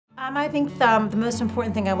I think the most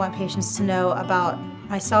important thing I want patients to know about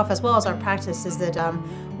myself as well as our practice is that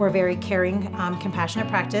we're a very caring, compassionate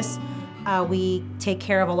practice. We take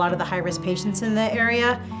care of a lot of the high-risk patients in the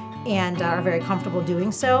area and are very comfortable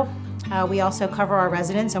doing so. We also cover our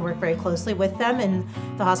residents and work very closely with them in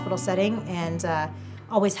the hospital setting and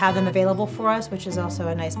always have them available for us, which is also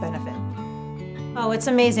a nice benefit. Oh, it's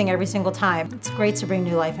amazing every single time. It's great to bring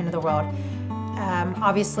new life into the world.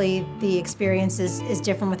 Obviously, the experience is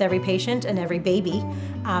different with every patient and every baby,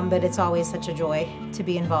 but it's always such a joy to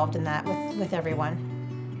be involved in that with everyone.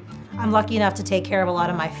 I'm lucky enough to take care of a lot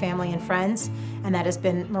of my family and friends, and that has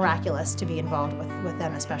been miraculous to be involved with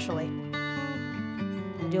them especially.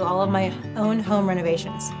 I do all of my own home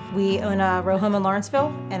renovations. We own a row home in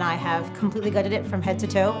Lawrenceville, and I have completely gutted it from head to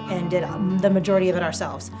toe and did the majority of it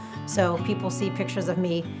ourselves. So people see pictures of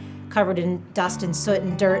me covered in dust and soot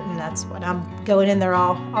and dirt, and that's what I'm going in there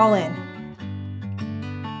all in.